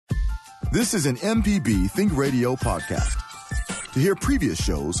This is an MPB Think Radio podcast. To hear previous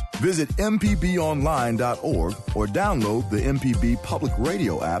shows, visit mpbonline.org or download the MPB Public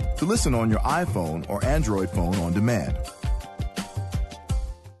Radio app to listen on your iPhone or Android phone on demand.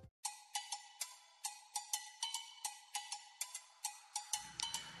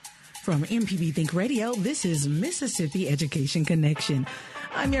 From MPB Think Radio, this is Mississippi Education Connection.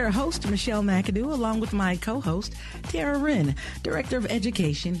 I'm your host, Michelle McAdoo, along with my co-host, Tara Wren, Director of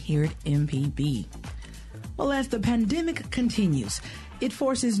Education here at MPB. Well, as the pandemic continues, it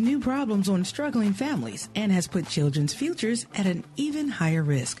forces new problems on struggling families and has put children's futures at an even higher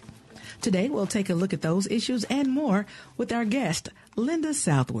risk. Today, we'll take a look at those issues and more with our guest, Linda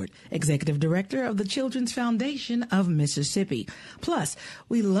Southward, Executive Director of the Children's Foundation of Mississippi. Plus,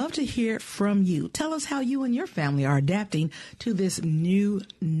 we love to hear from you. Tell us how you and your family are adapting to this new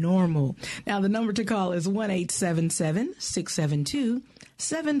normal. Now, the number to call is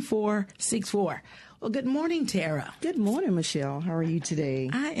 1-877-672-7464. Well, good morning, Tara. Good morning, Michelle. How are you today?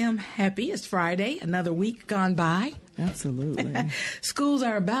 I am happy. It's Friday, another week gone by. Absolutely. Schools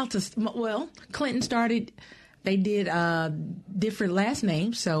are about to, well, Clinton started, they did different last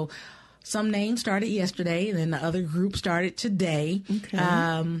names. So some names started yesterday, and then the other group started today. Okay.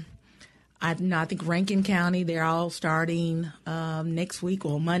 I think Rankin County, they're all starting next week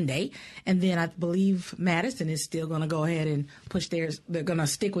or Monday. And then I believe Madison is still going to go ahead and push theirs. They're going to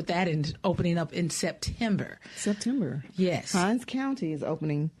stick with that and opening up in September. September. Yes. Hinds County is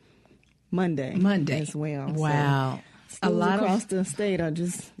opening Monday as well. Wow. So schools across the state are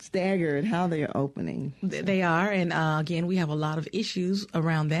just staggered how they are opening. They are. And again, we have a lot of issues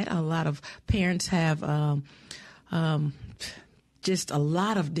around that. A lot of parents have just a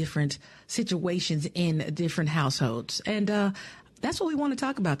lot of different situations in different households. And that's what we want to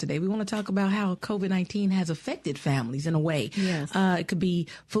talk about today. We want to talk about how COVID-19 has affected families in a way. Yes. It could be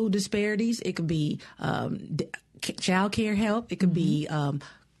food disparities. It could be child care help. It could be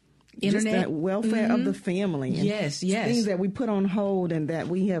internet. Just that welfare of the family. And yes. things that we put on hold and that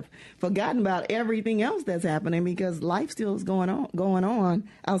we have forgotten about everything else that's happening because life still is going on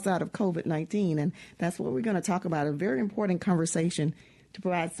outside of COVID-19. And that's what we're going to talk about. A very important conversation to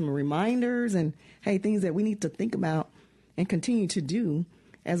provide some reminders and, hey, things that we need to think about and continue to do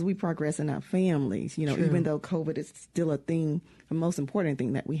as we progress in our families. You know, True. Even though COVID is still a thing, the most important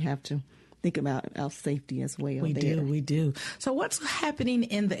thing that we have to think about our safety as well. We do. So what's happening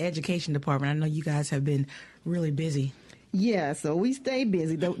in the education department? I know you guys have been really busy. Yeah, so we stay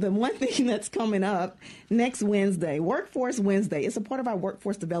busy. The one thing that's coming up next Wednesday, Workforce Wednesday, it's a part of our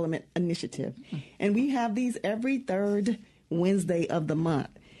Workforce Development Initiative. And we have these every third Wednesday of the month.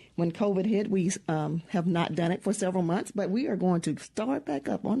 When COVID hit, we have not done it for several months, but we are going to start back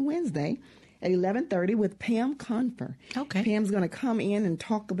up on Wednesday at 11:30 with Pam Confer. Okay. Pam's going to come in and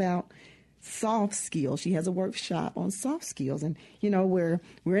talk about soft skills. She has a workshop on soft skills. And, you know, we're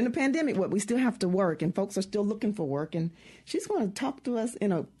in a pandemic, but we still have to work and folks are still looking for work. And she's going to talk to us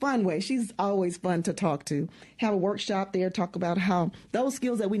in a fun way. She's always fun to talk to. Have a workshop there, talk about how those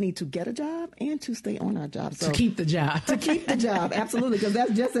skills that we need to get a job and to stay on our job. So, to keep the job. To keep the job, absolutely, because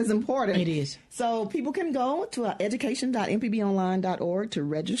that's just as important. It is. So people can go to education.mpbonline.org to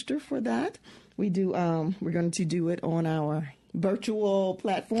register for that. We do. We're going to do it on our virtual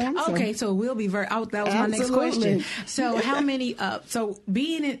platform. Okay, so we'll be that was my next question. So how many so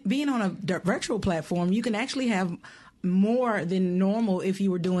being on a virtual platform, you can actually have more than normal if you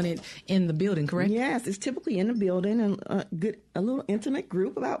were doing it in the building, correct? Yes, it's typically in the building and a little intimate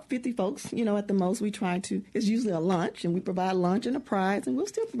group, about 50 folks, you know, at the most. We try to, it's usually a lunch, and we provide lunch and a prize, and we'll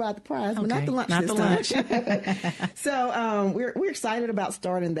still provide the prize, but not the lunch this time. So we're excited about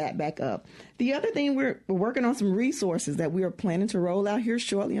starting that back up. The other thing, we're working on some resources that we are planning to roll out here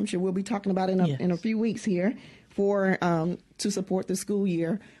shortly. I'm sure we'll be talking about in a few weeks here for to support the school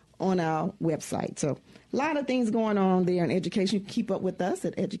year on our website. So a lot of things going on there in education. You can keep up with us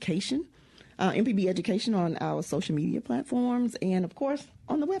at Education, MPB Education on our social media platforms, and, of course,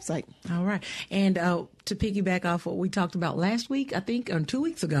 on the website. All right. And to piggyback off what we talked about last week, I think, or 2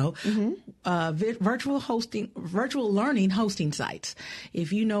 weeks ago, virtual learning hosting sites.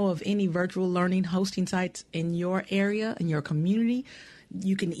 If you know of any virtual learning hosting sites in your area, in your community,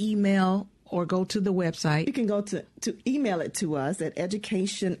 you can email or go to the website. You can go to email it to us at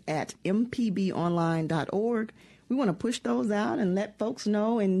education@mpbonline.org. We want to push those out and let folks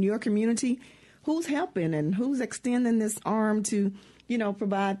know in your community who's helping and who's extending this arm to, you know,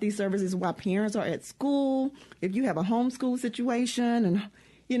 provide these services while parents are at school. If you have a homeschool situation, and,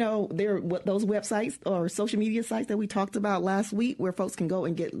 you know, there are those websites or social media sites that we talked about last week where folks can go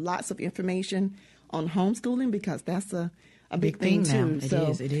and get lots of information on homeschooling, because that's a a big thing too.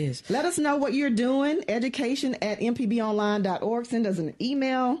 Now. It is. Let us know what you're doing. education@mpbonline.org. Send us an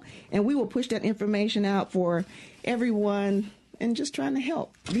email, and we will push that information out for everyone. And just trying to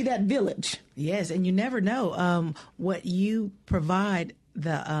help, be that village. Yes, and you never know what you provide.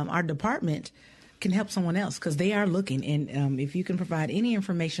 Our department can help someone else because they are looking. And if you can provide any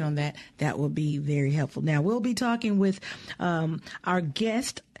information on that, that will be very helpful. Now, we'll be talking with our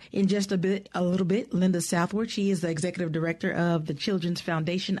guest in just a little bit, Linda Southward. She is the executive director of the Children's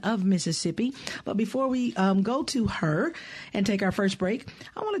Foundation of Mississippi. But before we go to her and take our first break,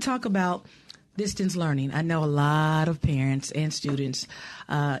 I want to talk about distance learning. I know a lot of parents and students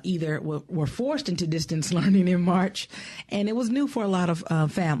either were forced into distance learning in March, and it was new for a lot of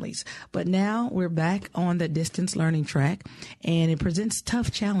families. But now we're back on the distance learning track, and it presents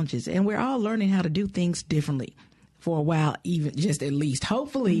tough challenges, and we're all learning how to do things differently for a while, even just at least,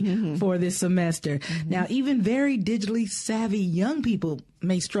 hopefully, for this semester. Now, even very digitally savvy young people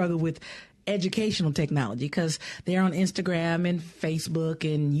may struggle with educational technology because they're on Instagram and Facebook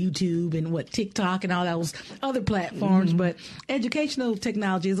and YouTube and TikTok and all those other platforms. But educational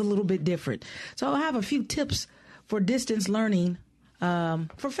technology is a little bit different. So I have a few tips for distance learning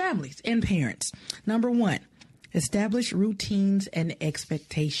for families and parents. Number one, establish routines and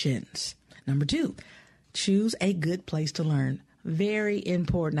expectations. Number two, choose a good place to learn. Very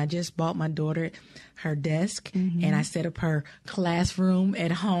important. I just bought my daughter her desk and I set up her classroom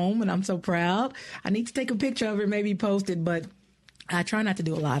at home, and I'm so proud. I need to take a picture of it, maybe post it, but I try not to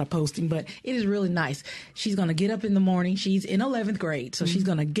do a lot of posting, but it is really nice. She's going to get up in the morning. She's in 11th grade, so she's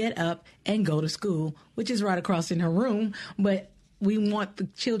going to get up and go to school, which is right across in her room, but we want the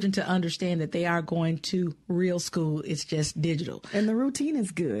children to understand that they are going to real school. It's just digital. And the routine is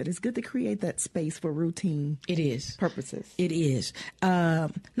good. It's good to create that space for routine. It is. Purposes. It is.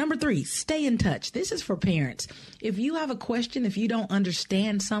 Number three, stay in touch. This is for parents. If you have a question, if you don't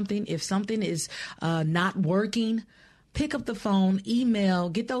understand something, if something is not working, pick up the phone, email,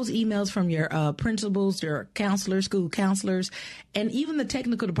 get those emails from your principals, your counselors, school counselors, and even the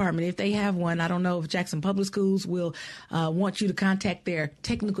technical department, if they have one. I don't know if Jackson Public Schools will want you to contact their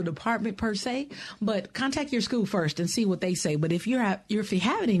technical department per se, but contact your school first and see what they say. But if you're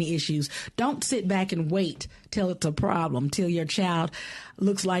having any issues, don't sit back and wait till it's a problem, till your child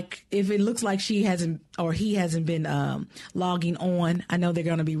if it looks like she hasn't or he hasn't been logging on. I know they're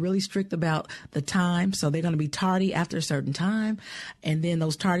going to be really strict about the time, so they're going to be tardy after a certain time, and then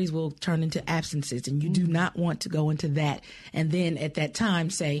those tardies will turn into absences, and you do not want to go into that and then at that time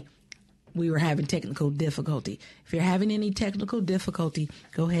say, we were having technical difficulty. If you're having any technical difficulty,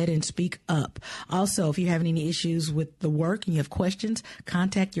 go ahead and speak up. Also, if you're having any issues with the work and you have questions,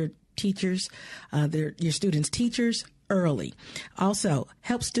 contact your teachers, your students' teachers early. Also,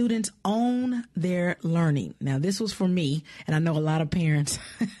 help students own their learning. Now, this was for me, and I know a lot of parents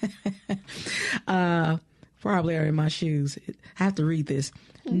probably are in my shoes. I have to read this.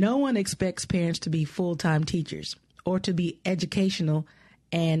 No one expects parents to be full-time teachers or to be educational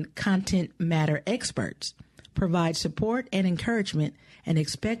and content matter experts. Provide support and encouragement and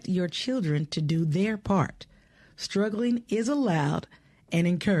expect your children to do their part. Struggling is allowed and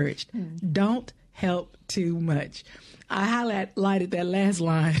encouraged. Don't help too much. I highlighted that last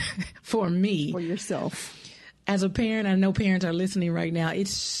line for me. For yourself. As a parent, I know parents are listening right now.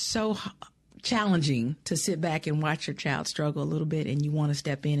 It's so challenging to sit back and watch your child struggle a little bit, and you want to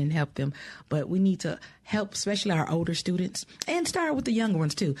step in and help them. But we need to help, especially our older students, and start with the younger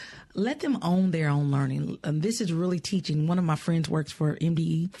ones too. Let them own their own learning. This is really teaching. One of my friends works for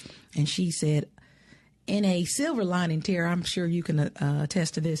MDE, and she said, in a silver lining, Tara, I'm sure you can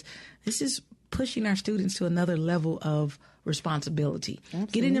attest to this. This is pushing our students to another level of responsibility,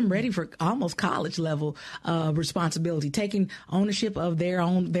 Absolutely. Getting them ready for almost college level responsibility, taking ownership of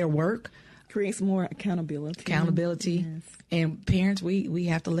their work. Creates more accountability. Yes. And parents, we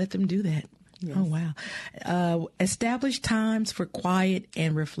have to let them do that. Yes. Oh, wow. Establish times for quiet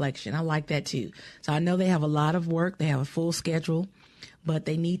and reflection. I like that too. So I know they have a lot of work. They have a full schedule, but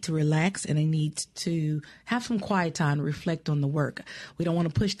they need to relax and they need to have some quiet time to reflect on the work. We don't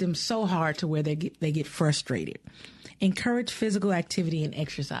want to push them so hard to where they get frustrated. Encourage physical activity and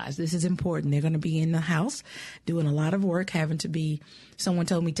exercise. This is important. They're going to be in the house doing a lot of work, someone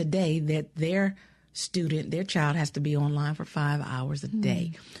told me today that their child has to be online for 5 hours a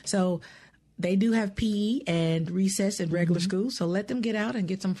day. So they do have PE and recess at regular school, so let them get out and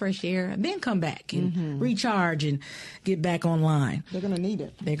get some fresh air and then come back and recharge and get back online. They're going to need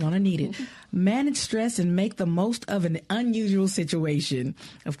it. They're going to need it. Manage stress and make the most of an unusual situation.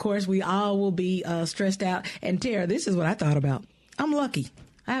 Of course, we all will be stressed out. And Tara, this is what I thought about. I'm lucky.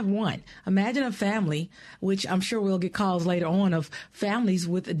 I have one. Imagine a family, which I'm sure we'll get calls later on, of families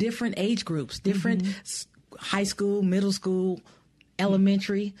with different age groups, different high school, middle school,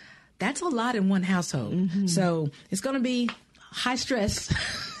 elementary. That's a lot in one household. So it's going to be high stress,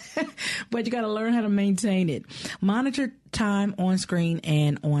 but you got to learn how to maintain it. Monitor time on screen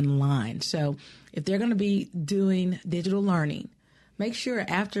and online. So if they're going to be doing digital learning, make sure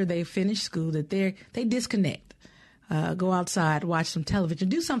after they finish school that they disconnect. Go outside, watch some television,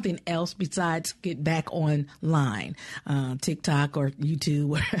 do something else besides get back online, TikTok or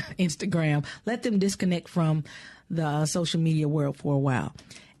YouTube or Instagram. Let them disconnect from the social media world for a while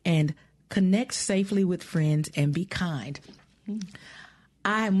and connect safely with friends and be kind.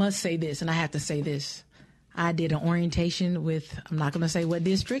 I must say this, and I have to say this. I did an orientation with, I'm not going to say what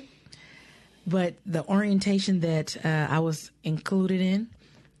district, but the orientation that I was included in,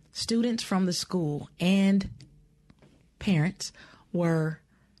 students from the school and parents were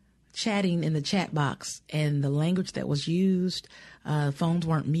chatting in the chat box, and the language that was used, phones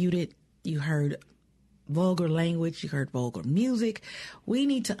weren't muted. You heard vulgar language. You heard vulgar music. We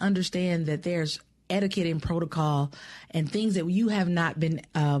need to understand that there's etiquette and protocol and things that you have not been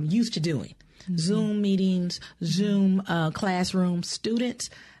used to doing. Zoom meetings, Zoom classrooms,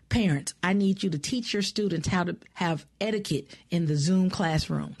 students, parents, I need you to teach your students how to have etiquette in the Zoom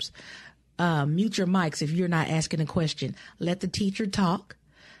classrooms. Mute your mics if you're not asking a question. Let the teacher talk.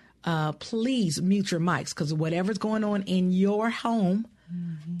 Please mute your mics, because whatever's going on in your home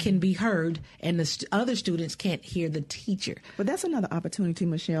can be heard, and the other students can't hear the teacher. But that's another opportunity,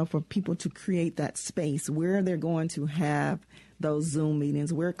 Michelle, for people to create that space where they're going to have those Zoom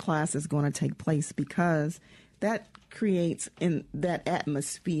meetings, where class is going to take place, because that creates in that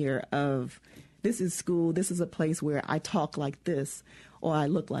atmosphere of, this is school, this is a place where I talk like this, or I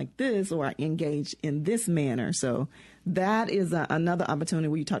look like this, or I engage in this manner. So that is another opportunity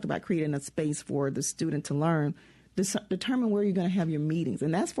where you talked about creating a space for the student to learn. Determine where you're going to have your meetings.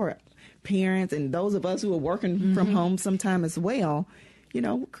 And that's for parents and those of us who are working from home sometime as well.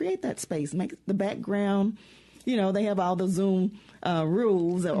 Create that space. Make the background, they have all the Zoom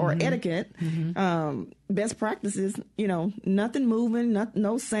rules or etiquette, best practices, nothing moving,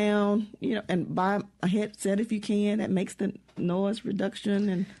 no sound, and buy a headset if you can. That makes the noise reduction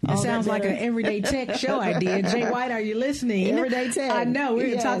and all that. Sounds like an everyday tech show idea. Jay White, are you listening? Everyday tech. I know. We're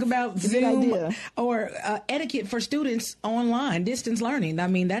going to talk about Zoom or etiquette for students online, distance learning. I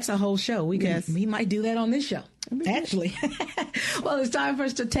mean, that's a whole show. We might do that on this show. Actually. Well, it's time for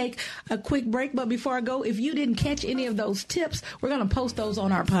us to take a quick break. But before I go, if you didn't catch any of those tips, we're going to post those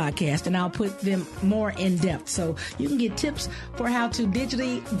on our podcast, and I'll put them more in depth. So you can get tips for how to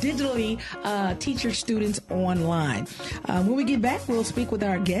digitally teach your students online. When we get back, we'll speak with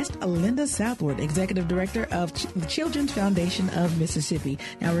our guest, Linda Southward, Executive Director of the Children's Foundation of Mississippi.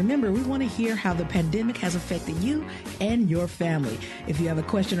 Now, remember, we want to hear how the pandemic has affected you and your family. If you have a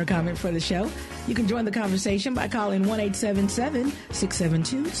question or comment for the show, you can join the conversation by calling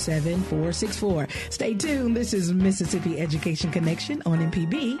 1-877-672-7464. Stay tuned. This is Mississippi Education Connection on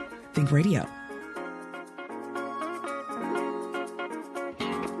MPB Think Radio.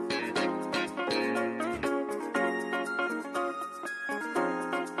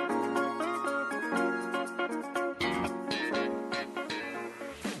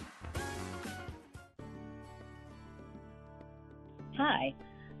 Hi,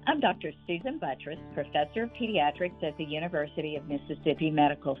 I'm Dr. Susan Buttress, Professor of Pediatrics at the University of Mississippi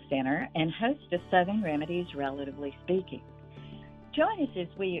Medical Center and host of Southern Remedies, Relatively Speaking. Join us as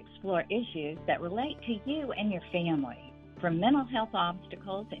we explore issues that relate to you and your family, from mental health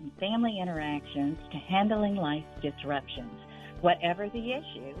obstacles and family interactions to handling life's disruptions. Whatever the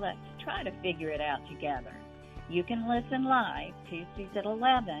issue, let's try to figure it out together. You can listen live Tuesdays at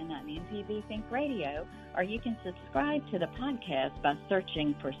 11 on MPB Think Radio, or you can subscribe to the podcast by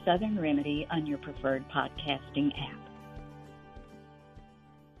searching for Southern Remedy on your preferred podcasting app.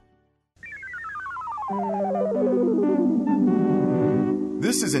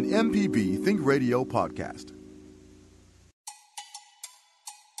 This is an MPB Think Radio podcast.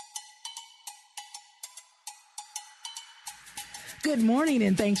 Good morning,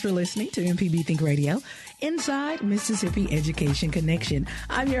 and thanks for listening to MPB Think Radio, Inside Mississippi Education Connection.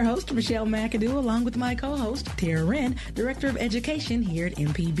 I'm your host, Michelle McAdoo, along with my co-host, Tara Wren, Director of Education here at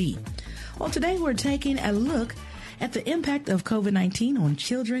MPB. Well, today we're taking a look at the impact of COVID-19 on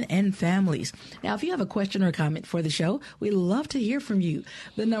children and families. Now, if you have a question or comment for the show, we'd love to hear from you.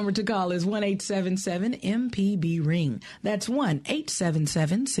 The number to call is 1-877-MPB-RING. That's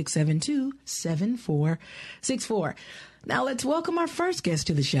 1-877-672-7464. Now, let's welcome our first guest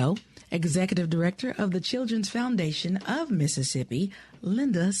to the show, Executive Director of the Children's Foundation of Mississippi,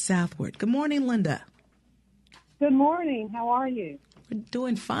 Linda Southward. Good morning, Linda. Good morning. How are you? We're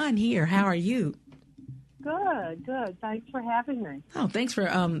doing fine here. How are you? Good. Thanks for having me. Oh, thanks for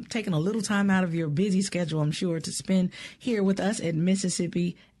taking a little time out of your busy schedule, I'm sure, to spend here with us at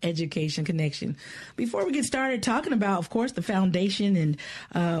Mississippi Education Connection. Before we get started talking about, of course, the foundation and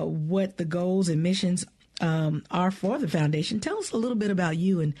what the goals and missions are for the foundation, tell us a little bit about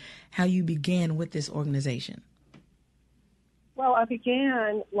you and how you began with this organization. Well, I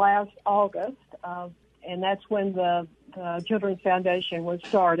began last August, and that's when the Children's Foundation was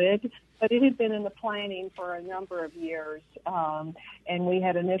started. But it had been in the planning for a number of years, and we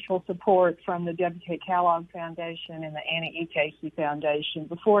had initial support from the W.K. Kellogg Foundation and the Annie E. Casey Foundation.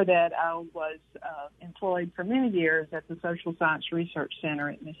 Before that, I was employed for many years at the Social Science Research Center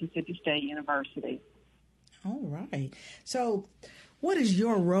at Mississippi State University. All right. So what is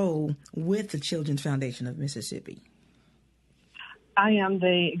your role with the Children's Foundation of Mississippi? I am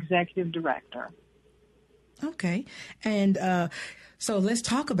the executive director. Okay. And so let's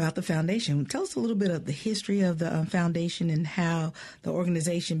talk about the foundation. Tell us a little bit of the history of the foundation and how the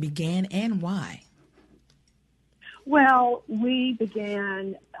organization began and why. Well, we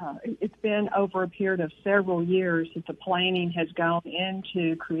began, it's been over a period of several years that the planning has gone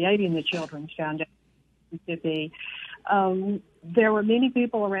into creating the Children's Foundation of Mississippi. There were many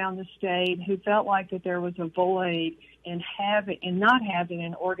people around the state who felt like that there was a void in not having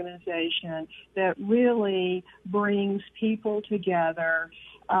an organization that really brings people together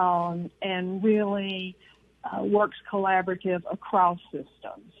and really works collaborative across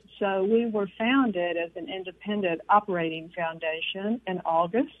systems. So we were founded as an independent operating foundation in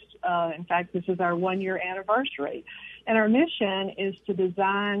August. In fact, this is our one-year anniversary. And our mission is to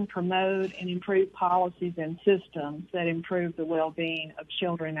design, promote, and improve policies and systems that improve the well-being of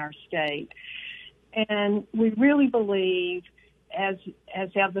children in our state. And we really believe, as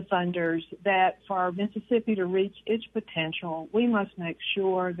have the funders, that for Mississippi to reach its potential, we must make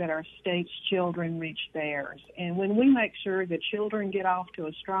sure that our state's children reach theirs. And when we make sure that children get off to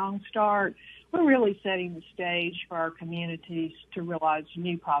a strong start, we're really setting the stage for our communities to realize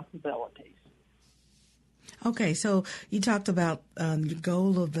new possibilities. Okay, so you talked about the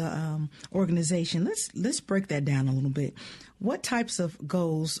goal of the organization. Let's break that down a little bit. What types of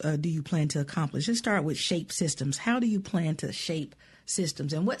goals do you plan to accomplish? Let's start with shape systems. How do you plan to shape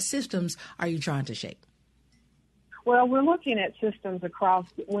systems, and what systems are you trying to shape? Well, we're looking at systems across.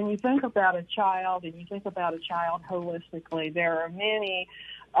 When you think about a child and you think about a child holistically, there are many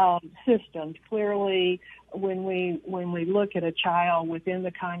systems. Clearly, when we look at a child within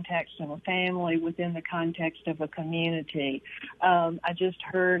the context of a family, within the context of a community, I just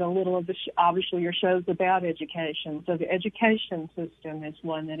heard a little of obviously your show's about education. So the education system is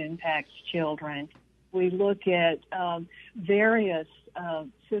one that impacts children. We look at various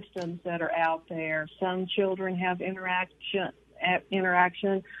systems that are out there. Some children have interaction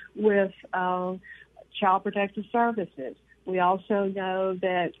with Child Protective Services. We also know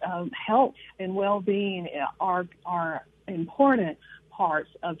that health and well-being are important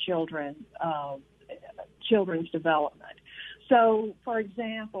parts of children's development. So, for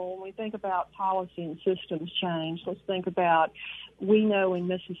example, when we think about policy and systems change, let's think about, we know in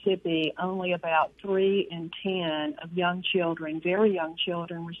Mississippi only about 3 in 10 of young children, very young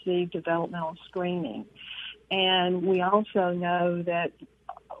children, receive developmental screening. And we also know that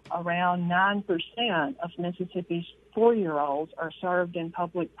around 9% of Mississippi's 4-year-olds are served in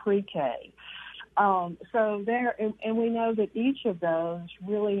public pre-K. So there, and we know that each of those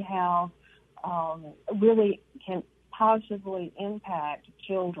really have, really can positively impact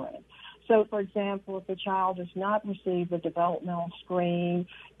children. So, for example, if a child does not receive a developmental screen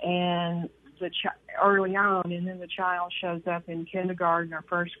and early on, and then the child shows up in kindergarten or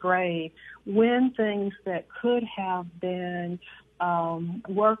first grade, when things that could have been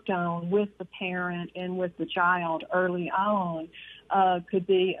worked on with the parent and with the child early on could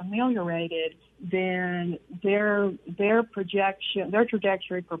be ameliorated, then their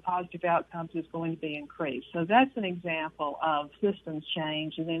trajectory for positive outcomes is going to be increased. So that's an example of systems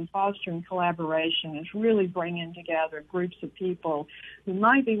change. And then fostering collaboration is really bringing together groups of people who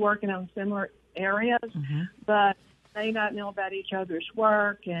might be working on similar areas, but may not know about each other's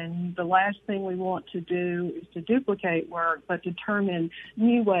work, and the last thing we want to do is to duplicate work, but determine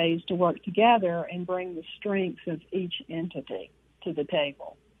new ways to work together and bring the strengths of each entity to the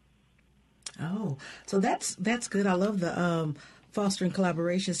table. Oh, so that's good. I love the fostering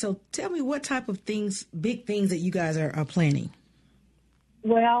collaboration. So tell me what type of things, big things that you guys are planning.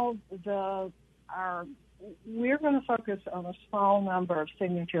 Well, we're going to focus on a small number of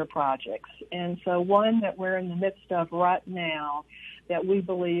signature projects. And so one that we're in the midst of right now that we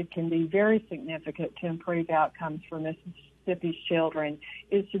believe can be very significant to improve outcomes for Mississippi's children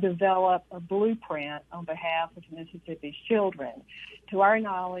is to develop a blueprint on behalf of Mississippi's children. To our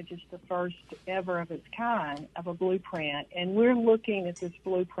knowledge, it's the first ever of its kind of a blueprint. And we're looking at this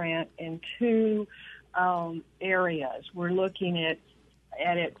blueprint in two areas. We're looking at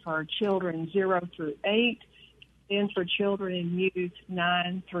it for children 0 through 8, and for children and youth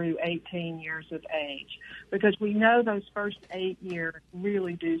 9 through 18 years of age, because we know those first 8 years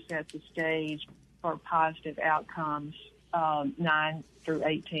really do set the stage for positive outcomes 9 through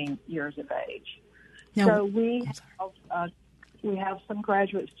 18 years of age. Now, so we have some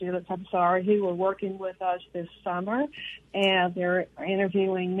graduate students, who are working with us this summer, and they're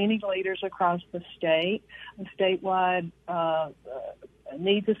interviewing many leaders across the state. A statewide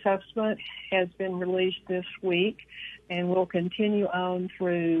needs assessment has been released this week, and will continue on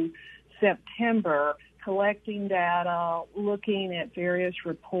through September, collecting data, looking at various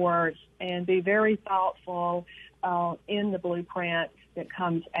reports, and be very thoughtful in the blueprint that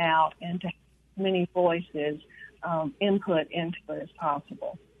comes out, and to have as many voices input into it as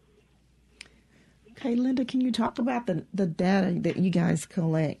possible. Okay, Linda, can you talk about the data that you guys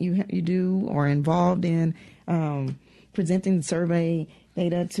collect? You do or are involved in presenting the survey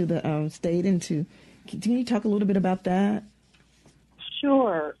data to the state, and can you talk a little bit about that?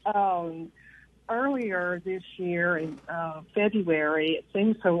 Sure. Earlier this year in February, it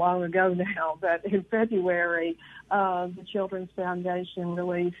seems so long ago now, but in February, the Children's Foundation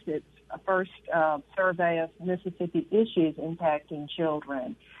released its first survey of Mississippi issues impacting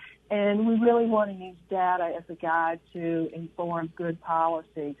children. And we really want to use data as a guide to inform good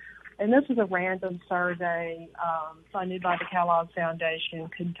policy. And this is a random survey funded by the Kellogg Foundation,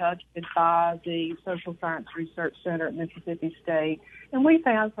 conducted by the Social Science Research Center at Mississippi State. And we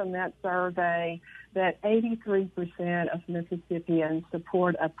found from that survey that 83% of Mississippians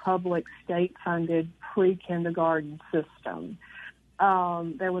support a public state-funded pre-kindergarten system.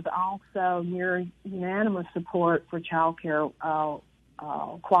 There was also near unanimous support for child care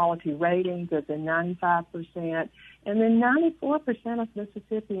quality ratings, as in 95%. And then 94% of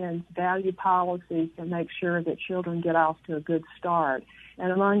Mississippians value policies to make sure that children get off to a good start.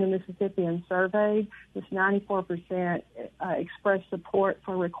 And among the Mississippians surveyed, this 94% expressed support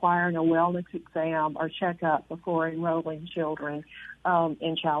for requiring a wellness exam or checkup before enrolling children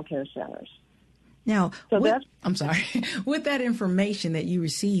in child care centers. Now, with that information that you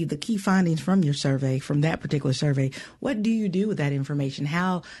received, the key findings from your survey, from that particular survey, what do you do with that information?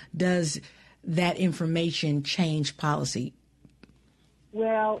 How does that information change policy?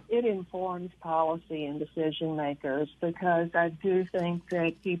 Well, it informs policy and decision makers, because I do think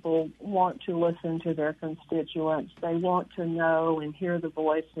that people want to listen to their constituents. They want to know and hear the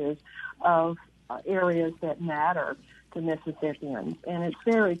voices of areas that matter to Mississippians. And it's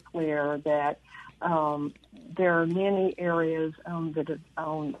very clear that there are many areas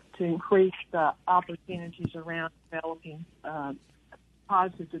to increase the opportunities around developing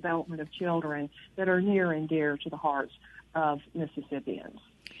positive development of children that are near and dear to the hearts of Mississippians.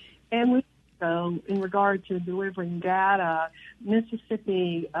 And in regard to delivering data,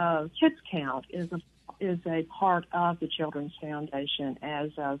 Mississippi Kids Count is a part of the Children's Foundation as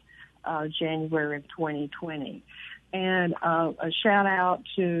of January of 2020. And a shout out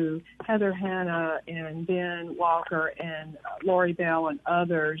to Heather Hanna and Ben Walker and Lori Bell and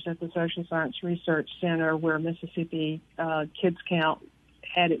others at the Social Science Research Center, where Mississippi Kids Count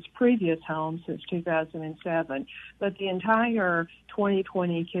had its previous home since 2007. But the entire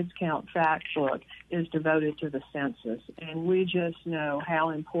 2020 Kids Count fact book is devoted to the census. And we just know how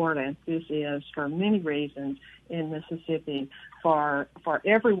important this is for many reasons in Mississippi for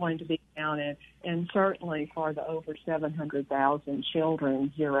everyone to be counted, and certainly for the over 700,000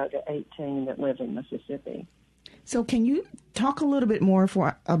 children 0 to 18 that live in Mississippi. So can you talk a little bit more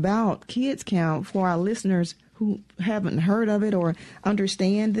about Kids Count for our listeners who haven't heard of it or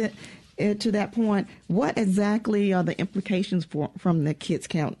understand it to that point? What exactly are the implications from the Kids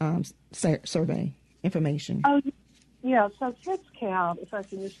Count survey information? Oh, yeah. So Kids Count, if I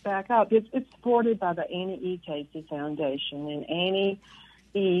can just back up, it's supported by the Annie E. Casey Foundation, and Annie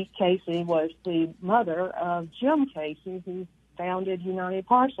E. Casey was the mother of Jim Casey, who founded United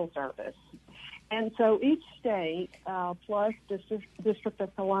Parcel Service. And so each state, plus the District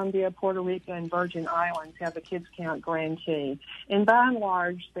of Columbia, Puerto Rico, and Virgin Islands have a Kids Count grantee. And by and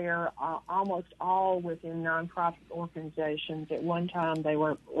large, they're almost all within nonprofit organizations. At one time, they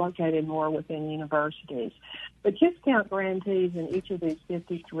were located more within universities. But Kids Count grantees in each of these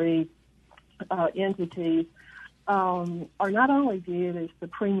 53 entities are not only viewed as the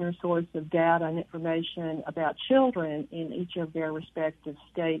premier source of data and information about children in each of their respective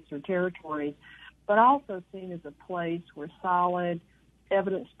states or territories, but also seen as a place where solid,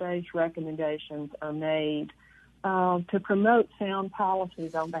 evidence-based recommendations are made to promote sound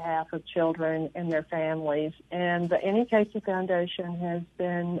policies on behalf of children and their families. And the Annie Casey Foundation has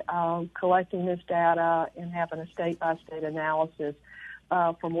been collecting this data and having a state-by-state analysis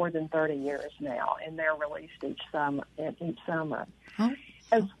for more than 30 years now, and they're released each summer. Oh.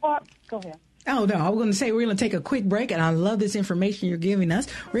 Go ahead. Oh, no, I was going to say we're going to take a quick break, and I love this information you're giving us.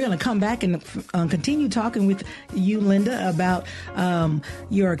 We're going to come back and continue talking with you, Linda, about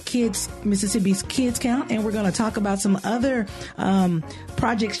your Mississippi's Kids Count, and we're going to talk about some other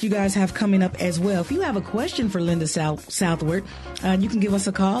projects you guys have coming up as well. If you have a question for Linda Southward, you can give us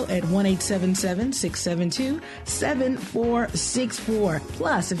a call at 1-877-672-7464.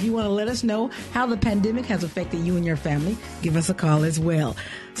 Plus, if you want to let us know how the pandemic has affected you and your family, give us a call as well.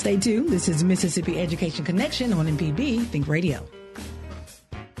 Stay tuned. This is Mississippi Education Connection on MPB Think Radio.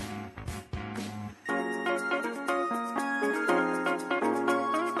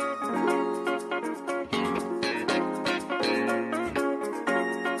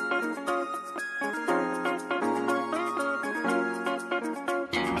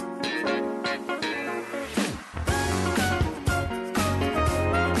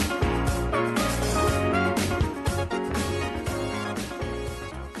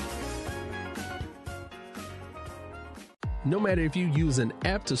 No matter if you use an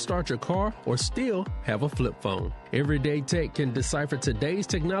app to start your car or still have a flip phone, Everyday Tech can decipher today's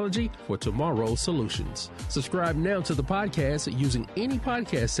technology for tomorrow's solutions. Subscribe now to the podcast using any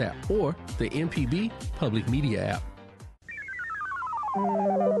podcast app or the MPB Public Media app.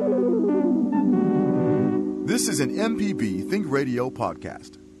 This is an MPB Think Radio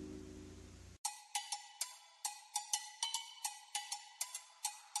podcast.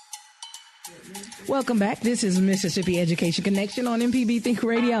 Welcome back. This is Mississippi Education Connection on MPB Think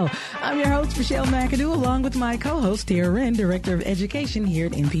Radio. I'm your host, Michelle McAdoo, along with my co-host, Tara Wren, Director of Education here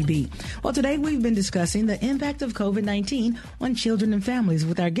at MPB. Well, today we've been discussing the impact of COVID-19 on children and families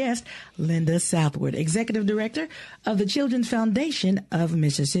with our guest, Linda Southward, Executive Director of the Children's Foundation of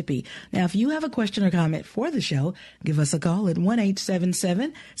Mississippi. Now, if you have a question or comment for the show, give us a call at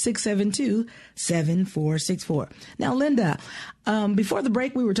 1-877-672-7464. Now, Linda, before the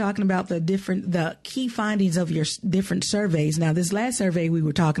break, we were talking about the key findings of your different surveys. Now, this last survey we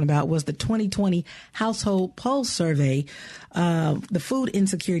were talking about was the 2020 Household Pulse Survey, the Food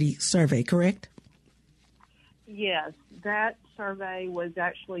Insecurity Survey, correct? Yes, that survey was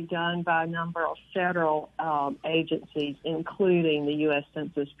actually done by a number of federal agencies, including the U.S.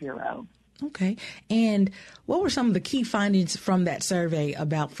 Census Bureau. Okay. And what were some of the key findings from that survey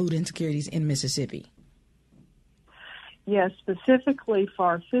about food insecurities in Mississippi? Yes, specifically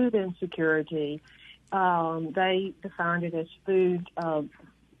for food insecurity, they defined it as food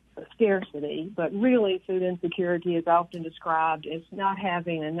scarcity, but really food insecurity is often described as not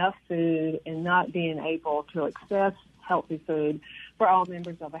having enough food and not being able to access healthy food for all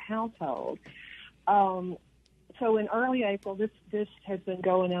members of a household. So in early April, this has been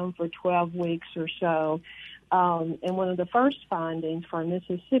going on for 12 weeks or so, and one of the first findings for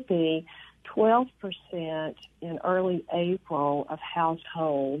Mississippi, 12% in early April of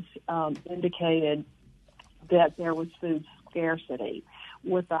households indicated that there was food scarcity,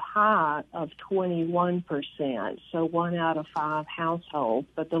 with a high of 21%, so 1 out of 5 households.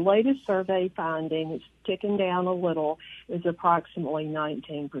 But the latest survey finding, it's ticking down a little, is approximately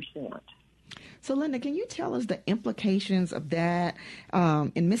 19%. So, Linda, can you tell us the implications of that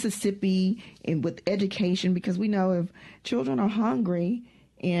in Mississippi and with education? Because we know if children are hungry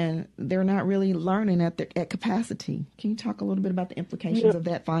and they're not really learning at capacity. Can you talk a little bit about the implications of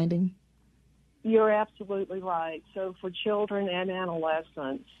that finding? You're absolutely right. So for children and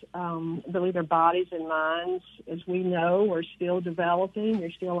adolescents, really their bodies and minds, as we know, are still developing. They're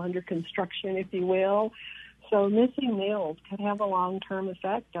still under construction, if you will. So missing meals could have a long-term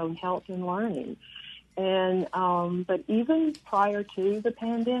effect on health and learning. And but even prior to the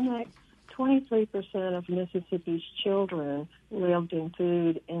pandemic, 23% of Mississippi's children lived in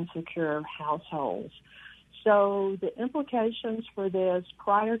food insecure households. So the implications for this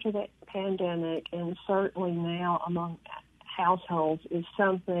prior to the pandemic and certainly now among households is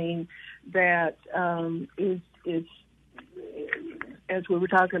something that is, as we were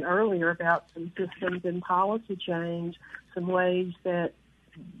talking earlier about some systems and policy change, some ways that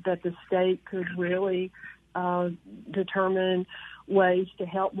the state could really determine ways to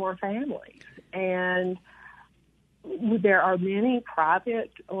help more families. And there are many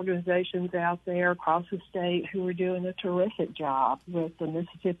private organizations out there across the state who are doing a terrific job with the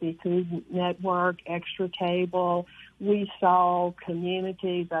Mississippi Food Network, Extra Table. We saw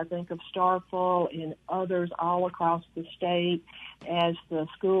communities, I think of Starkville and others all across the state as the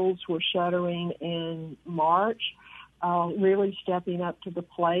schools were shuttering in March, really stepping up to the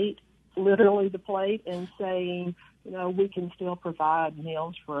plate, literally the plate, and saying, we can still provide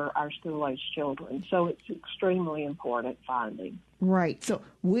meals for our school-aged children. So it's extremely important finding. Right. So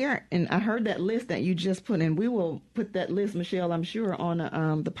and I heard that list that you just put in. We will put that list, Michelle, I'm sure, on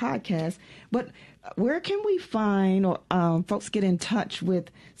the podcast. But where can we find or folks get in touch with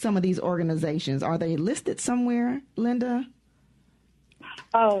some of these organizations? Are they listed somewhere, Linda?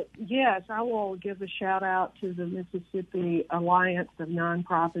 Oh, yes, I will give a shout out to the Mississippi Alliance of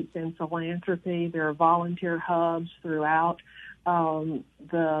Nonprofits and Philanthropy. There are volunteer hubs throughout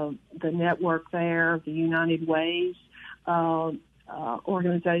the network there. The United Ways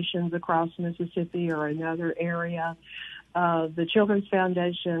organizations across Mississippi are another area. The Children's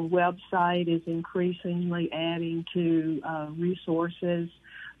Foundation website is increasingly adding to resources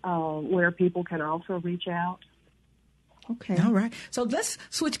where people can also reach out. Okay. All right. So let's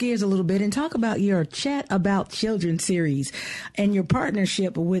switch gears a little bit and talk about your Chat About Children series and your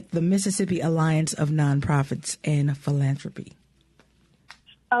partnership with the Mississippi Alliance of Nonprofits and Philanthropy.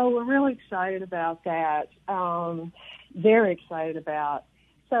 Oh, we're really excited about that. Very excited about.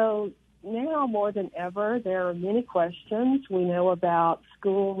 So now more than ever, there are many questions. We know about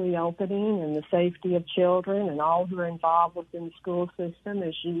school reopening and the safety of children and all who are involved within the school system,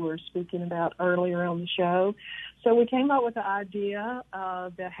 as you were speaking about earlier on the show. So we came up with the idea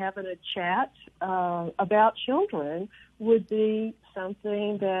that having a chat about children would be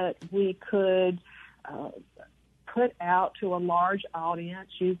something that we could put out to a large audience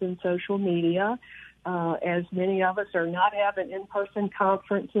using social media. As many of us are not having in-person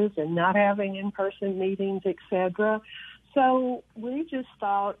conferences and not having in-person meetings, etc. So we just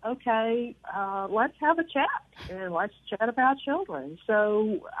thought, okay, let's have a chat and let's chat about children.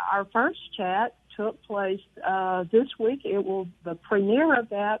 So our first chat took place this week. The premiere of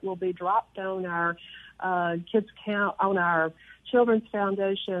that will be dropped on our Kids Count on our Children's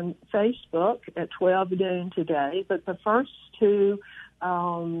Foundation Facebook at 12 noon today. But the first two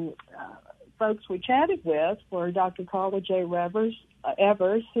folks we chatted with were Dr. Carla J.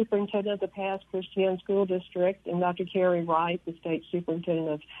 Evers, Superintendent of the Pass Christian School District, and Dr. Carrie Wright, the State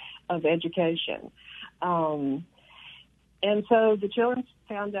Superintendent of Education. And so the Children's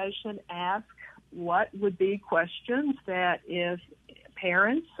Foundation asked what would be questions that if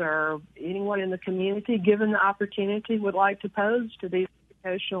parents or anyone in the community, given the opportunity, would like to pose to these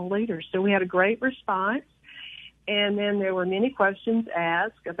educational leaders. So we had a great response. And then there were many questions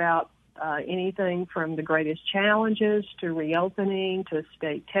asked about anything from the greatest challenges to reopening to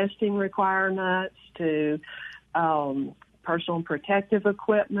state testing requirements to personal protective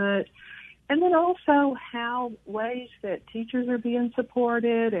equipment, and then also how ways that teachers are being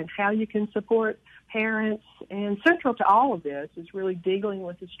supported and how you can support parents. And central to all of this is really dealing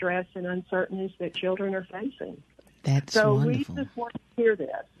with the stress and uncertainties that children are facing. That's so wonderful. We just want to hear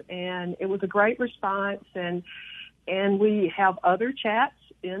this, and it was a great response, and we have other chats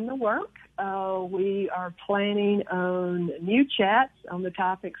in the work. We are planning on new chats on the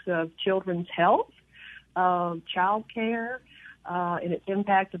topics of children's health, child care, and its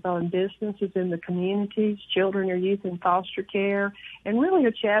impact upon businesses in the communities, children or youth in foster care, and really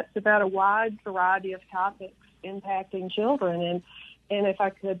a chat's about a wide variety of topics impacting children. And if I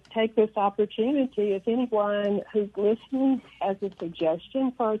could take this opportunity, if anyone who's listening has a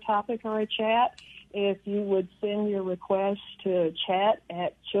suggestion for a topic or a chat, if you would send your request to chat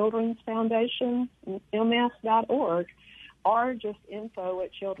at childrensfoundationms.org or just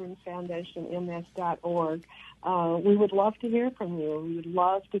info@childrensfoundationms.org. We would love to hear from you. We would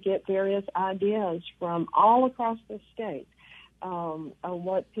love to get various ideas from all across the state on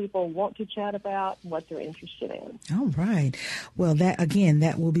what people want to chat about, what they're interested in. All right. Well,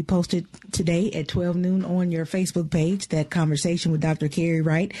 that will be posted today at 12 noon on your Facebook page, that conversation with Dr. Carrie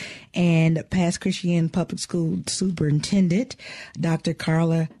Wright and Pass Christian Public School Superintendent Dr.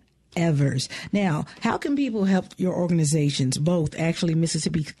 Carla Evers. Now, how can people help your organizations, both actually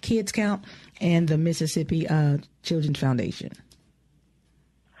Mississippi Kids Count and the Mississippi Children's Foundation?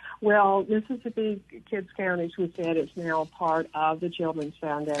 Well, Mississippi Kids Count, as we said, is now part of the Children's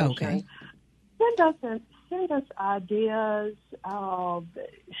Foundation. Okay. Send us ideas,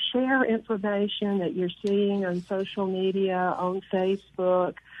 share information that you're seeing on social media, on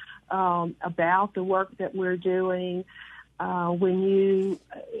Facebook, about the work that we're doing.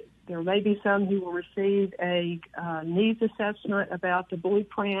 There may be some who will receive a needs assessment about the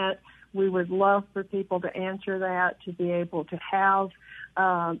blueprint. We would love for people to answer that, to be able to have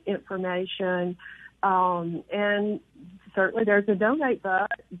information. And certainly there's a donate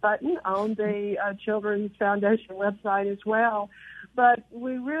button on the Children's Foundation website as well. But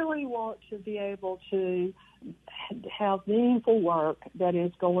we really want to be able to have meaningful work that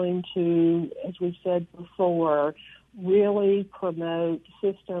is going to, as we said before, really promote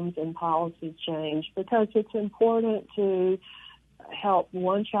systems and policy change, because it's important to help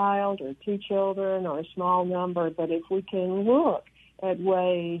one child or two children or a small number. But if we can look at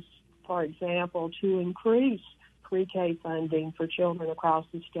ways, for example, to increase pre-K funding for children across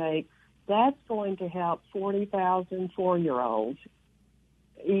the state, that's going to help 40,000 4-year-olds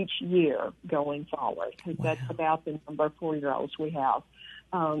each year going forward, because that's about the number of 4-year-olds we have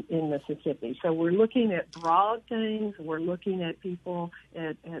in Mississippi. So we're looking at broad things. We're looking at people,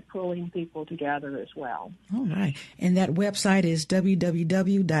 at pulling people together as well. All right. And that website is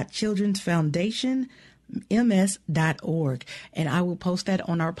www.childrensfoundationms.org. And I will post that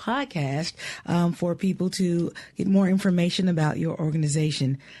on our podcast for people to get more information about your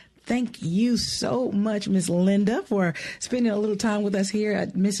organization. Thank you so much, Ms. Linda, for spending a little time with us here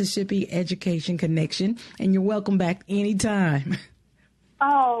at Mississippi Education Connection. And you're welcome back anytime.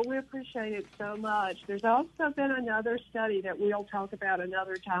 Oh, we appreciate it so much. There's also been another study that we'll talk about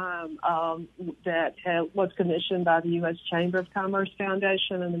another time that was commissioned by the U.S. Chamber of Commerce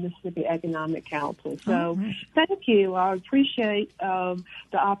Foundation and the Mississippi Economic Council. So Thank you. I appreciate the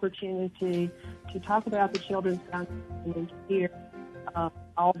opportunity to talk about the Children's Foundation and hear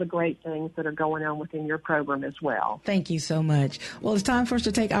all the great things that are going on within your program as well. Thank you so much. Well, it's time for us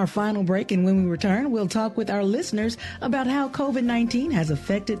to take our final break, and when we return, we'll talk with our listeners about how COVID-19 has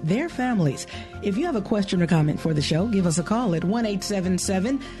affected their families. If you have a question or comment for the show, give us a call at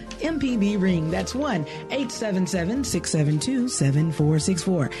 1-877-MPB-RING. That's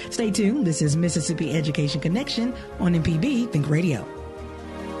 1-877-672-7464. Stay tuned. This is Mississippi Education Connection on MPB Think Radio.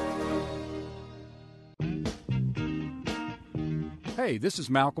 Hey, this is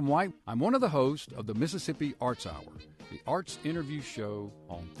Malcolm White. I'm one of the hosts of the Mississippi Arts Hour, the arts interview show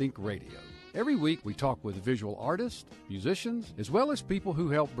on Think Radio. Every week we talk with visual artists, musicians, as well as people who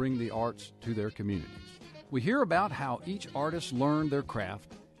help bring the arts to their communities. We hear about how each artist learned their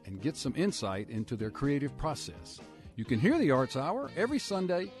craft and get some insight into their creative process. You can hear the Arts Hour every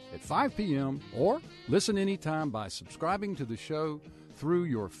Sunday at 5 p.m. or listen anytime by subscribing to the show through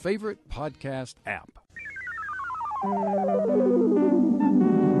your favorite podcast app.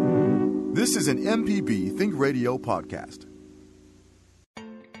 This is an MPB Think Radio podcast.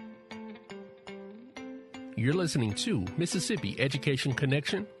 You're listening to Mississippi Education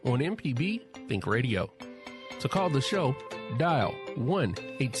Connection on MPB Think Radio. To call the show, dial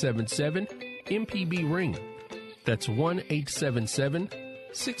 1-877-MPB-RING. That's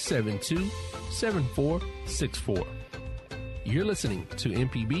 1-877-672-7464. You're listening to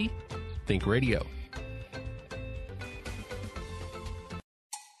MPB Think Radio.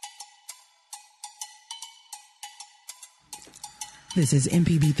 This is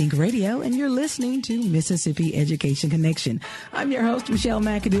MPB Think Radio, and you're listening to Mississippi Education Connection. I'm your host, Michelle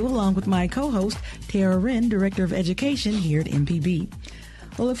McAdoo, along with my co-host, Tara Wren, Director of Education here at MPB.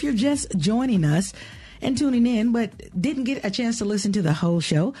 Well, if you're just joining us and tuning in, but didn't get a chance to listen to the whole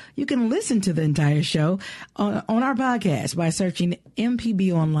show, you can listen to the entire show on our podcast by searching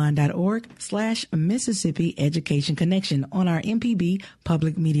mpbonline.org/Mississippi Education Connection on our MPB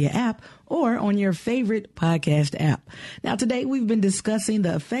Public Media app or on your favorite podcast app. Now, today we've been discussing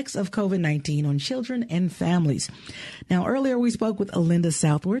the effects of COVID-19 on children and families. Now, earlier we spoke with Linda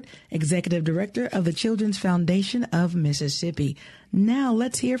Southward, Executive Director of the Children's Foundation of Mississippi. Now,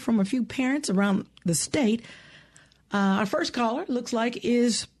 let's hear from a few parents around the state. Our first caller looks like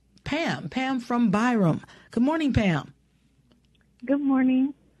is Pam. Pam from Byram. Good morning, Pam. Good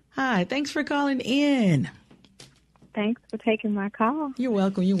morning. Hi, thanks for calling in. Thanks for taking my call. You're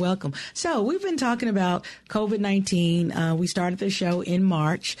welcome. You're welcome. So we've been talking about COVID-19. We started the show in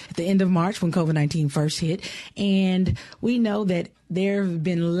March, at the end of March when COVID-19 first hit. And we know that there have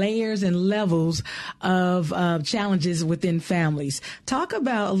been layers and levels of challenges within families. Talk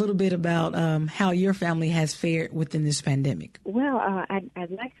about a little bit about how your family has fared within this pandemic. Well,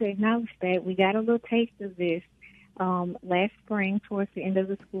 I'd like to acknowledge that we got a little taste of this last spring towards the end of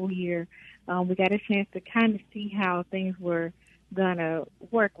the school year. We got a chance to kind of see how things were going to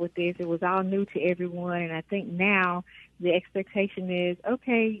work with this. It was all new to everyone, and I think now the expectation is,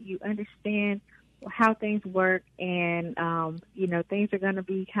 okay, you understand how things work, and, things are going to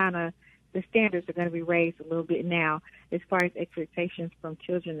be the standards are going to be raised a little bit now as far as expectations from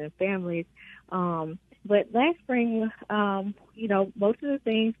children and families. But last spring, most of the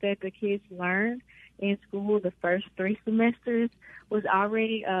things that the kids learned in school, the first 3 semesters, was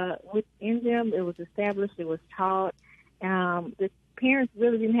already within them. It was established. It was taught. The parents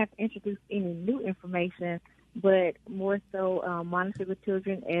really didn't have to introduce any new information, but more so monitor the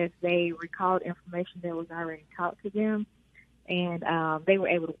children as they recalled information that was already taught to them. And they were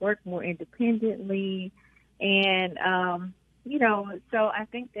able to work more independently. And, so I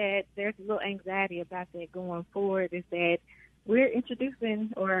think that there's a little anxiety about that going forward, is that we're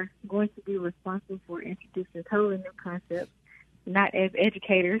introducing or going to be responsible for introducing totally new concepts, not as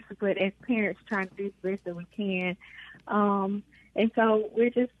educators, but as parents trying to do the best that we can. And so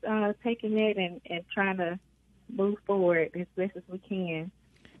we're just taking it and trying to move forward as best as we can.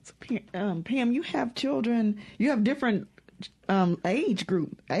 So, Pam, you have children, you have different age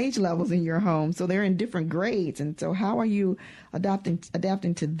levels in your home, so they're in different grades. And so how are you adapting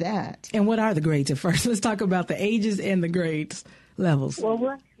to that? And what are the grades at first? Let's talk about the ages and the grades levels.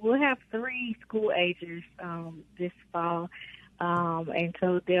 Well, we'll have 3 school ages this fall. And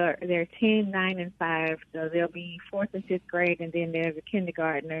so they're 10, 9, and 5. So they'll be 4th and 5th grade, and then there's a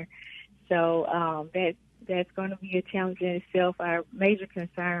kindergartner. So that's going to be a challenge in itself. Our major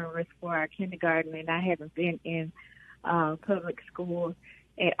concern was for our kindergarten, and I haven't been in public school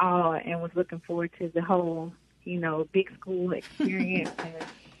at all, and was looking forward to the whole, big school experience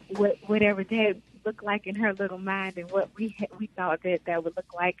and whatever that looked like in her little mind, and what we thought that would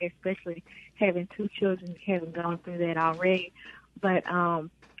look like, especially having 2 children, having gone through that already. But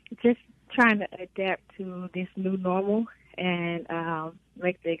just trying to adapt to this new normal and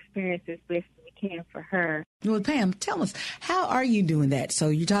make the experience as best as we can for her. Well, Pam, tell us, how are you doing that? So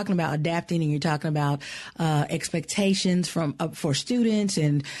you're talking about adapting, and you're talking about expectations for students.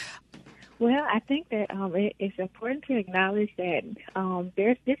 And well, I think that it's important to acknowledge that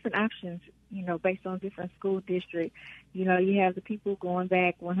there's different options, based on different school districts. You have the people going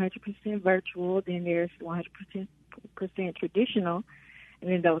back 100% virtual, then there's 100% traditional, and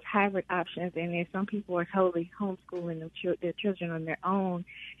then those hybrid options, and then some people are totally homeschooling their children on their own.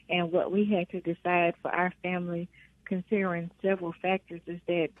 And what we had to decide for our family, considering several factors, is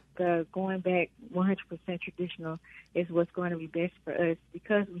that the going back 100% traditional is what's going to be best for us,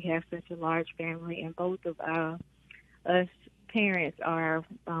 because we have such a large family, and both of us parents are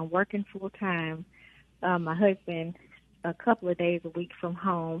working full-time. My husband, a couple of days a week from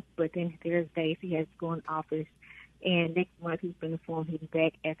home, but then there's days he has to go in office. And next month he's been informed he's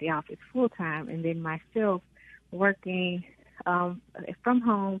back at the office full-time. And then myself working from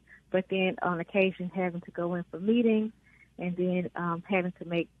home, but then on occasion having to go in for meetings, and then having to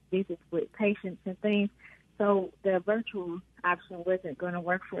make visits with patients and things. So the virtual option wasn't going to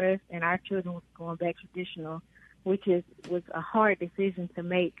work for us, and our children was going back traditional, which was a hard decision to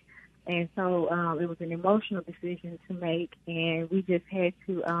make. And so it was an emotional decision to make, and we just had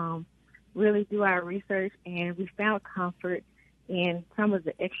to really do our research, and we found comfort in some of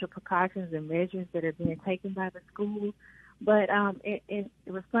the extra precautions and measures that are being taken by the school. But in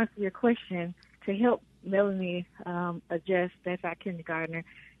response to your question, to help Melanie adjust, that's our kindergartner,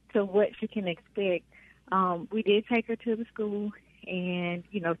 to what she can expect, we did take her to the school, and,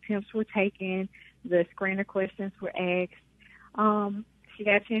 temps were taken, the screener questions were asked. She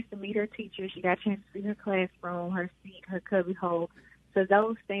got a chance to meet her teacher. She got a chance to see her classroom, her seat, her cubby hole. So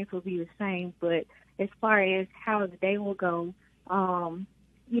those things will be the same. But as far as how the day will go,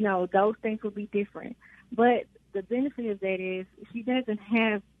 those things will be different. But the benefit of that is she doesn't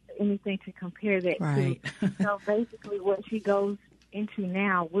have anything to compare that to. So basically what she goes into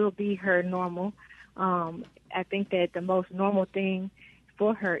now will be her normal. I think that the most normal thing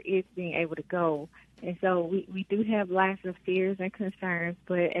for her is being able to go. And so we do have lots of fears and concerns,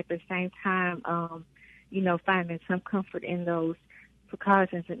 but at the same time, finding some comfort in those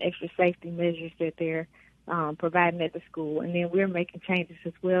precautions and extra safety measures that they're providing at the school. And then we're making changes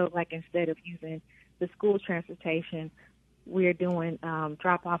as well, like instead of using the school transportation, we're doing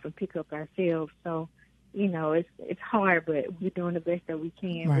drop off and pick up ourselves. So, it's hard, but we're doing the best that we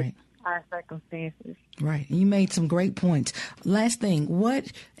can with our circumstances. Right. You made some great points. Last thing, what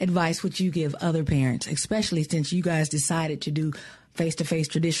advice would you give other parents, especially since you guys decided to do face-to-face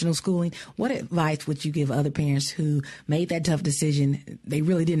traditional schooling? What advice would you give other parents who made that tough decision? They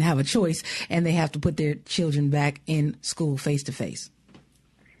really didn't have a choice, and they have to put their children back in school face-to-face.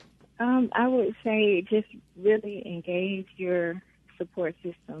 I would say just really engage your support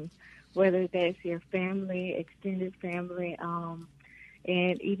system, whether that's your family, extended family,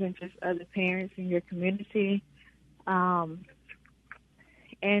 and even just other parents in your community. And,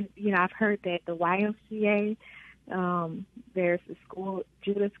 I've heard that the YMCA, there's the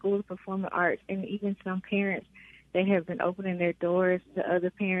Judah School of Performing Arts, and even some parents, they have been opening their doors to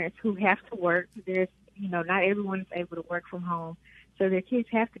other parents who have to work. There's, not everyone is able to work from home. So their kids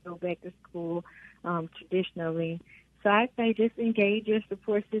have to go back to school traditionally. So I'd say just engage your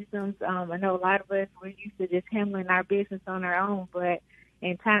support systems. I know a lot of us, we're used to just handling our business on our own, but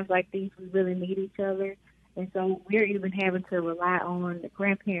in times like these, we really need each other. And so we're even having to rely on the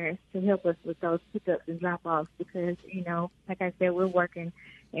grandparents to help us with those pickups and drop-offs because, like I said, we're working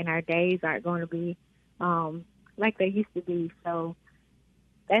and our days aren't going to be like they used to be. So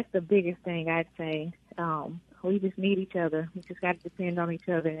that's the biggest thing I'd say. We just need each other. We just got to depend on each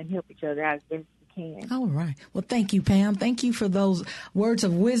other and help each other out as best we can. All right. Well, thank you, Pam. Thank you for those words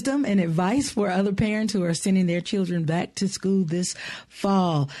of wisdom and advice for other parents who are sending their children back to school this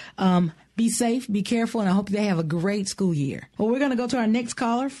fall. Be safe, be careful, and I hope they have a great school year. Well, we're going to go to our next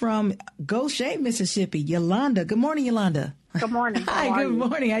caller from Goshen, Mississippi, Yolanda. Good morning, Yolanda. Good morning. Hi, good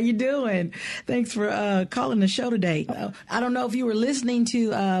morning. How you doing? Thanks for calling the show today. I don't know if you were listening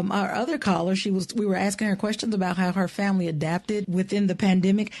to our other caller. We were asking her questions about how her family adapted within the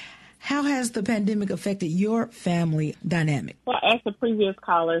pandemic. How has the pandemic affected your family dynamic? Well, as the previous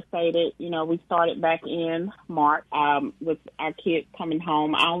caller stated, we started back in March with our kids coming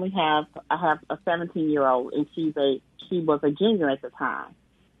home. I have a 17-year-old, and she was a junior at the time.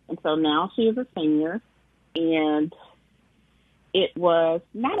 And so now she is a senior, and it was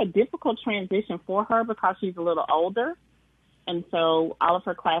not a difficult transition for her because she's a little older. And so all of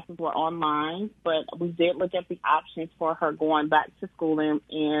her classes were online, but we did look at the options for her going back to school,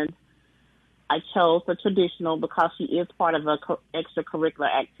 and I chose the traditional because she is part of an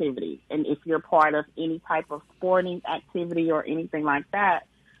extracurricular activity. And if you're part of any type of sporting activity or anything like that,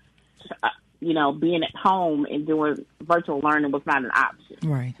 being at home and doing virtual learning was not an option.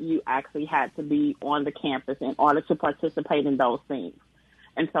 Right. You actually had to be on the campus in order to participate in those things.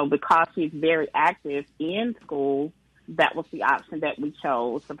 And so because she's very active in school, that was the option that we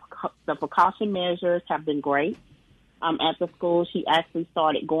chose. The precaution measures have been great. At the school, she actually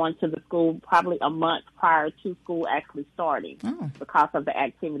started going to the school probably a month prior to school actually starting because of the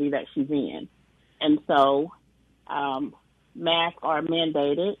activity that she's in. And so masks are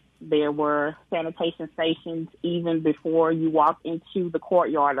mandated. There were sanitation stations even before you walk into the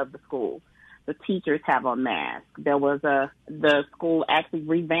courtyard of the school. The teachers have on masks. The school actually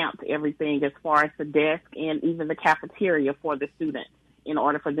revamped everything as far as the desk and even the cafeteria for the students in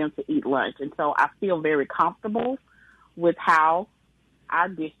order for them to eat lunch. And so I feel very comfortable with how our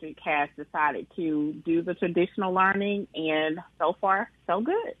district has decided to do the traditional learning, and so far, so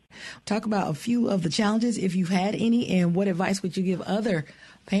good. Talk about a few of the challenges, if you've had any, and what advice would you give other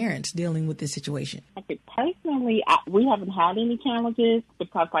parents dealing with this situation? Personally, we haven't had any challenges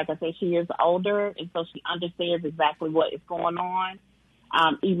because, like I said, she is older, and so she understands exactly what is going on.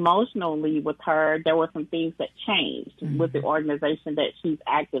 Emotionally with her, there were some things that changed with the organization that she's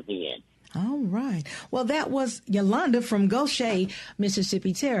active in. All right. Well, that was Yolanda from Goshen,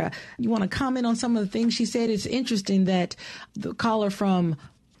 Mississippi. Tara, you want to comment on some of the things she said? It's interesting that the caller from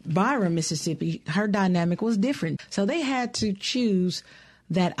Byron, Mississippi, her dynamic was different. So they had to choose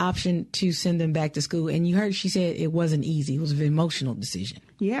that option to send them back to school. And you heard she said it wasn't easy. It was an emotional decision.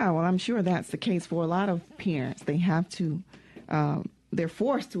 Yeah, well, I'm sure that's the case for a lot of parents. They have to they're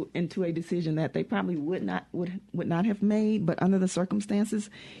forced into a decision that they probably would not have made, but under the circumstances,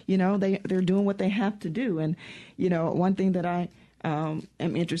 they're doing what they have to do. And one thing that I am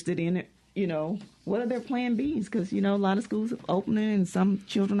interested in, what are their plan Bs? Because a lot of schools are opening, and some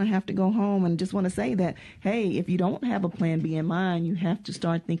children have to go home. And just want to say that, hey, if you don't have a plan B in mind, you have to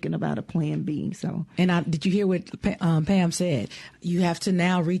start thinking about a plan B. So, and did you hear what Pam said? You have to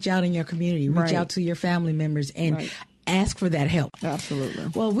now reach out in your community, reach out to your family members, and ask for that help. Absolutely.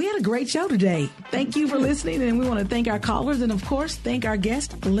 Well, we had a great show today. Thank you for listening, and we want to thank our callers and, of course, thank our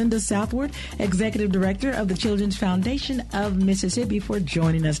guest, Linda Southward, Executive Director of the Children's Foundation of Mississippi, for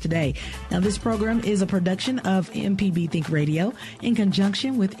joining us today. Now, this program is a production of MPB Think Radio in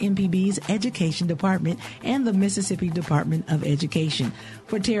conjunction with MPB's Education Department and the Mississippi Department of Education.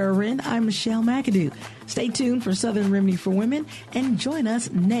 For Tara Wren, I'm Michelle McAdoo. Stay tuned for Southern Remedy for Women and join us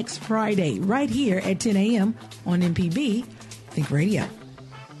next Friday right here at 10 a.m. on MPB Think Radio.